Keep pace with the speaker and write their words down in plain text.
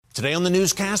Today on the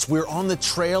newscast, we're on the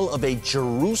trail of a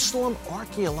Jerusalem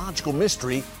archaeological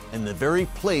mystery and the very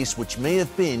place which may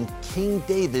have been King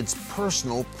David's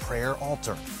personal prayer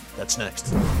altar. That's next.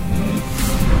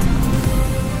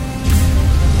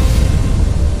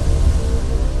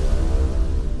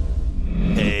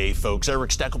 Hey folks,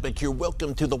 Eric Steckelbeck here.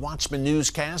 Welcome to the Watchman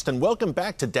Newscast and welcome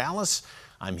back to Dallas.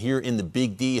 I'm here in the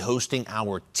Big D hosting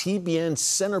our TBN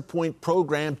Centerpoint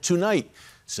program tonight,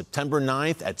 September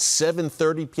 9th at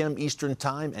 7:30 p.m. Eastern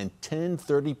Time and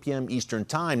 10:30 p.m. Eastern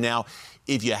Time. Now,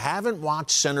 if you haven't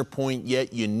watched Centerpoint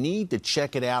yet, you need to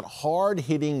check it out.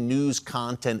 Hard-hitting news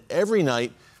content every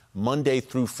night, Monday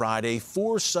through Friday,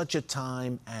 for such a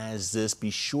time as this. Be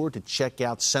sure to check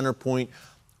out Centerpoint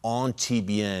on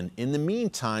TBN. In the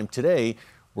meantime, today,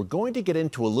 we're going to get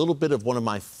into a little bit of one of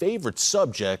my favorite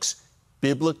subjects,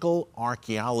 biblical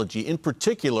archaeology. In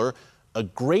particular, a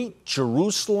great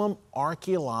Jerusalem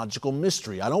archaeological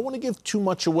mystery. I don't want to give too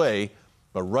much away,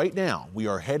 but right now we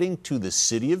are heading to the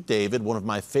city of David, one of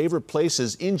my favorite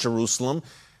places in Jerusalem,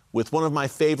 with one of my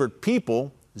favorite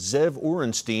people, Zev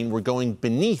Urenstein. We're going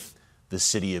beneath the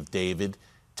city of David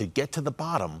to get to the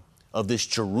bottom of this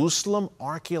Jerusalem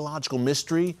archaeological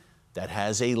mystery that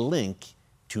has a link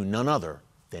to none other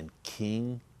than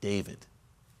King David.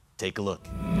 Take a look.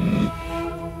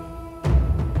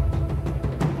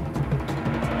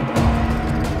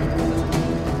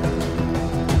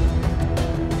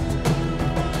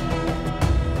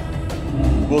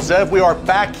 Well, Zev, we are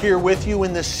back here with you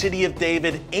in the city of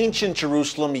David, ancient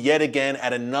Jerusalem, yet again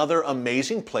at another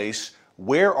amazing place.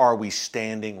 Where are we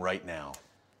standing right now?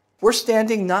 We're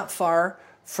standing not far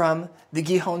from the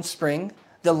Gihon Spring,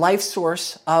 the life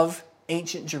source of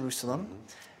ancient Jerusalem.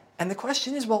 And the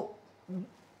question is, well,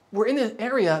 we're in an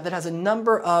area that has a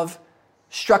number of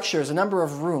structures, a number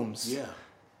of rooms. Yeah.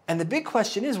 And the big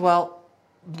question is, well,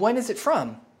 when is it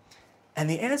from? And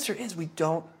the answer is we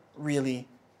don't really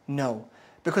know.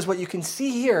 Because what you can see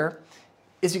here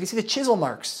is you can see the chisel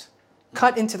marks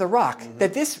cut into the rock.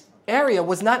 That this area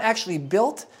was not actually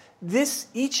built.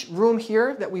 Each room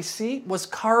here that we see was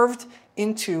carved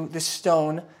into the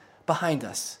stone behind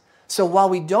us. So while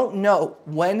we don't know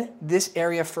when this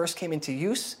area first came into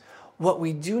use, what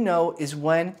we do know is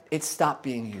when it stopped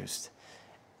being used.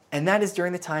 And that is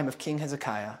during the time of King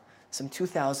Hezekiah, some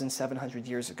 2,700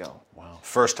 years ago. Wow.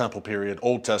 First Temple period,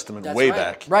 Old Testament, That's way right.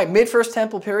 back. Right, mid-First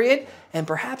Temple period. And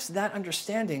perhaps that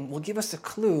understanding will give us a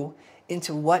clue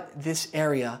into what this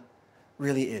area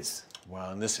really is.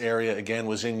 Wow, and this area, again,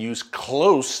 was in use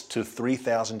close to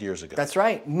 3,000 years ago. That's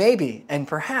right, maybe. And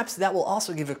perhaps that will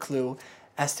also give a clue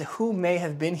as to who may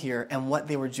have been here and what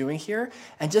they were doing here.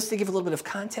 And just to give a little bit of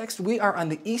context, we are on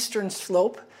the eastern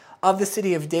slope of the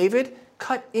city of David,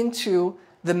 cut into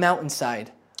the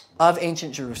mountainside of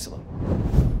ancient Jerusalem.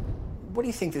 What do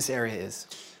you think this area is?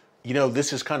 You know,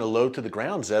 this is kind of low to the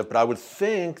ground, Zev, but I would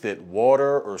think that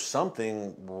water or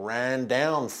something ran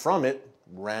down from it,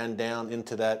 ran down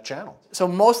into that channel. So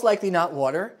most likely not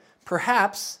water,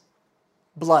 perhaps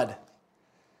blood.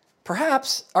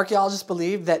 Perhaps archaeologists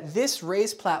believe that this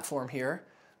raised platform here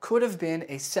could have been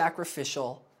a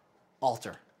sacrificial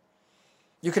altar.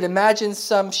 You could imagine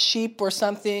some sheep or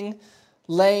something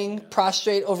laying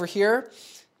prostrate over here,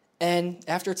 and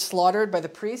after it's slaughtered by the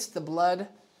priest, the blood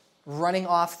running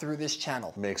off through this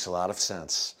channel. Makes a lot of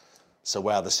sense. So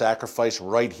wow, the sacrifice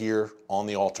right here on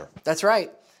the altar. That's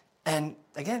right. And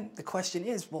again, the question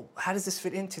is, well, how does this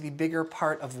fit into the bigger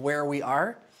part of where we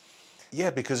are?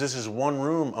 Yeah, because this is one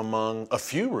room among a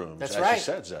few rooms, That's as right. you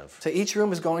said, Zev. So each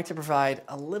room is going to provide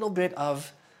a little bit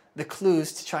of the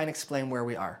clues to try and explain where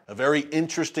we are. A very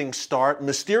interesting start,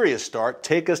 mysterious start.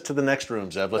 Take us to the next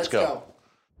room, Zev. Let's go.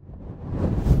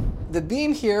 The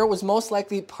beam here was most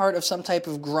likely part of some type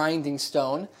of grinding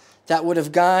stone that would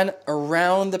have gone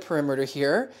around the perimeter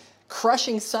here,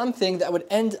 crushing something that would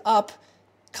end up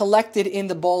collected in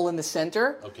the bowl in the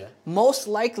center. Okay. Most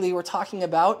likely we're talking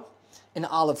about an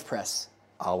olive press.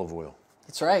 Olive oil.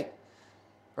 That's right.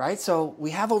 Right? So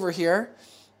we have over here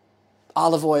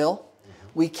olive oil.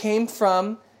 We came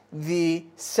from the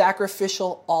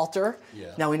sacrificial altar.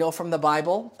 Yeah. Now we know from the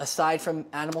Bible, aside from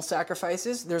animal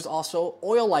sacrifices, there's also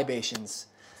oil libations.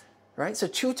 Right? So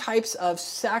two types of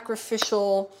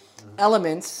sacrificial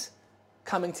elements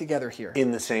coming together here.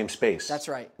 In the same space. That's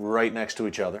right. Right next to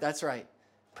each other. That's right.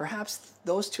 Perhaps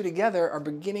those two together are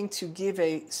beginning to give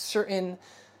a certain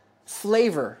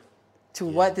flavor to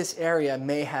what this area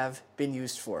may have been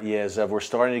used for. Yeah, Zev, we're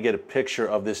starting to get a picture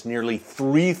of this nearly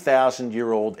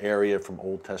 3,000-year-old area from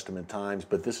Old Testament times,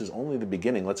 but this is only the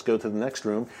beginning. Let's go to the next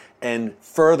room and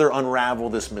further unravel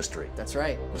this mystery. That's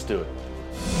right. Let's do it.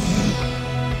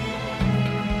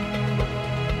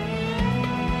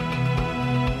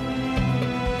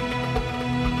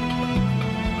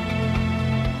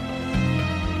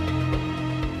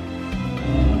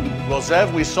 Well,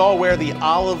 Zev, we saw where the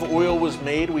olive oil was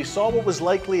made. We saw what was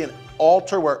likely an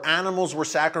altar where animals were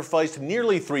sacrificed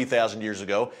nearly 3,000 years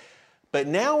ago. But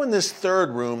now in this third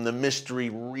room, the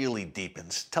mystery really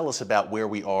deepens. Tell us about where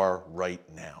we are right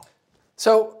now.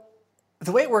 So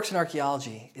the way it works in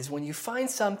archaeology is when you find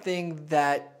something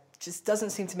that just doesn't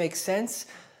seem to make sense,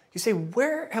 you say,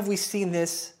 where have we seen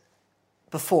this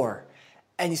before?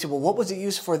 And you say, well, what was it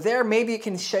used for there? Maybe it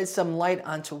can shed some light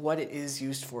onto what it is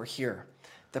used for here.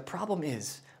 The problem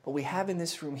is, what we have in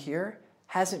this room here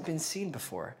hasn't been seen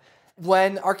before.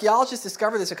 When archaeologists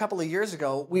discovered this a couple of years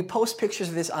ago, we post pictures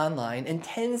of this online and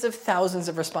tens of thousands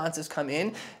of responses come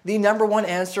in. The number one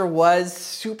answer was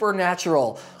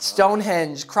supernatural,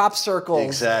 Stonehenge, crop circles.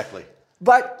 Exactly.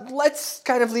 But let's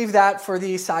kind of leave that for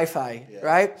the sci-fi,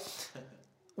 right?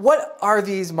 What are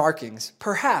these markings?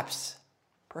 Perhaps,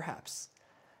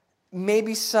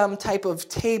 maybe some type of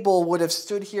table would have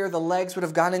stood here, the legs would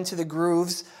have gone into the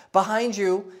grooves. Behind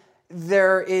you,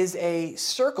 there is a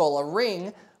circle, a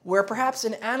ring, where perhaps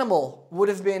an animal would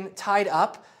have been tied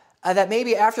up, that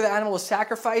maybe after the animal was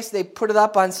sacrificed, they put it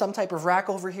up on some type of rack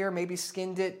over here, maybe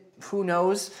skinned it, who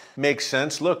knows. Makes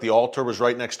sense. Look, the altar was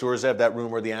right next door, Zev, that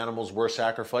room where the animals were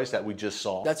sacrificed that we just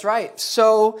saw. That's right.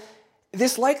 So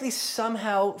this likely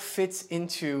somehow fits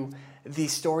into the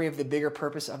story of the bigger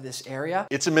purpose of this area.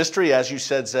 It's a mystery, as you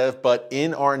said, Zev, but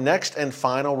in our next and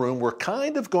final room, we're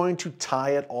kind of going to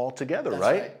tie it all together,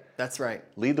 right? That's right.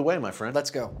 Lead the way, my friend.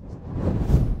 Let's go.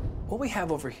 What we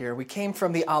have over here, we came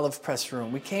from the olive press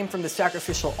room. We came from the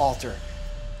sacrificial altar.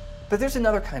 But there's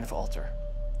another kind of altar.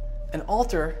 An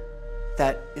altar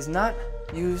that is not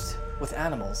used with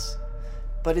animals,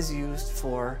 but is used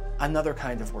for another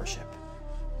kind of worship.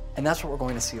 And that's what we're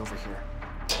going to see over here.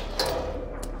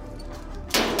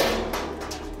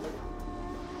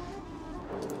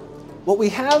 What we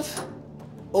have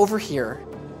over here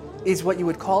is what you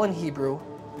would call in Hebrew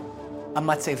a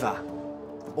matzeva,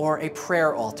 or a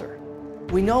prayer altar.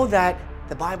 We know that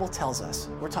the Bible tells us,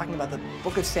 we're talking about the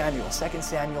book of Samuel, 2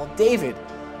 Samuel, David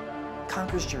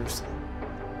conquers Jerusalem.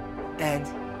 And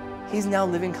he's now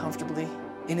living comfortably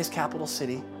in his capital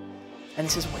city. And he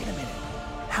says, wait a minute,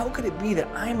 how could it be that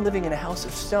I'm living in a house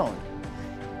of stone?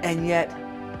 And yet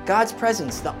God's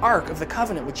presence, the Ark of the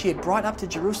Covenant, which he had brought up to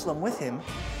Jerusalem with him,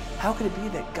 how could it be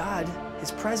that God,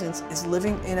 his presence, is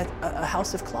living in a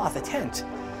house of cloth, a tent?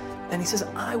 And he says,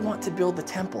 I want to build the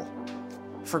temple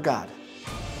for God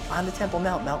on the Temple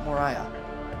Mount, Mount Moriah.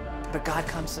 But God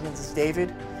comes to him and says,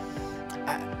 David,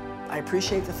 I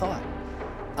appreciate the thought.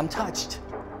 I'm touched.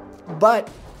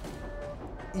 But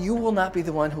you will not be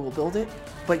the one who will build it,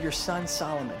 but your son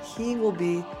Solomon. He will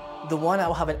be the one I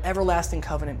will have an everlasting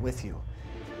covenant with you.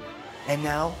 And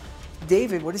now,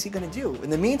 David, what is he going to do? In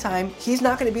the meantime, he's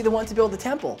not going to be the one to build the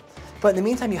temple. But in the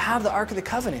meantime, you have the Ark of the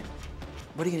Covenant.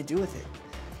 What are you going to do with it?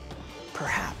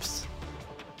 Perhaps,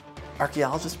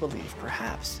 archaeologists believe,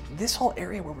 perhaps, this whole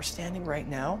area where we're standing right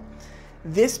now,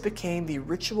 this became the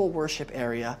ritual worship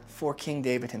area for King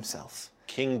David himself.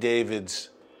 King David's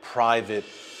private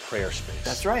prayer space.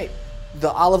 That's right. The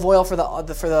olive oil for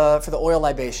the oil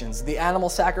libations, the animal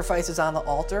sacrifices on the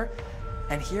altar,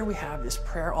 and here we have this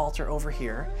prayer altar over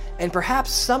here, and perhaps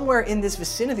somewhere in this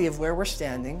vicinity of where we're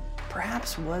standing,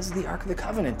 perhaps was the Ark of the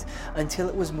Covenant until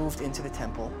it was moved into the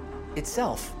temple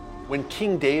itself. When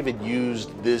King David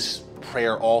used this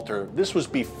prayer altar, this was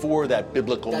before that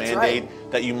biblical mandate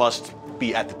that you must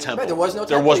be at the temple. Right, there was no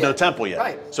temple There was yet. no temple yet.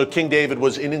 Right. So King David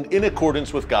was in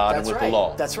accordance with God and with the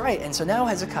law. That's right. And so now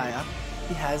Hezekiah,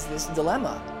 he has this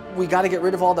dilemma. We got to get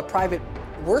rid of all the private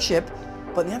worship,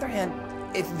 but on the other hand,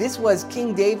 if this was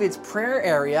King David's prayer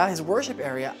area, his worship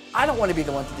area, I don't want to be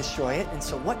the one to destroy it. And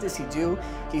so what does he do?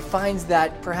 He finds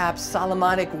that perhaps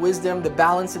Solomonic wisdom, the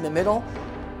balance in the middle,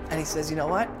 and he says, you know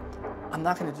what? I'm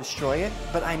not going to destroy it,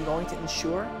 but I'm going to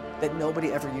ensure that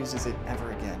nobody ever uses it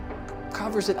ever again.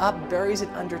 Covers it up, buries it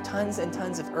under tons and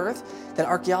tons of earth, that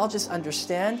archaeologists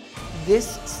understand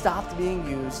this stopped being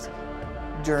used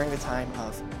during the time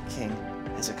of King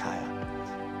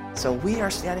Hezekiah. So we are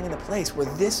standing in the place where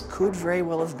this could very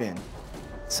well have been,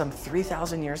 some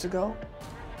 3,000 years ago,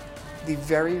 the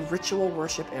very ritual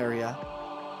worship area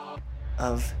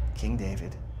of King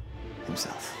David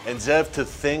himself. And Zev, to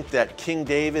think that King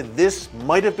David, this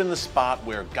might have been the spot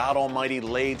where God Almighty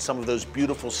laid some of those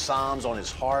beautiful Psalms on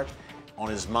his heart, on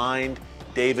his mind.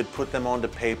 David put them onto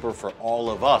paper for all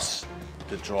of us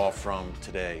to draw from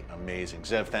today. Amazing.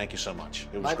 Zev, thank you so much.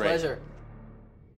 It was My great. pleasure.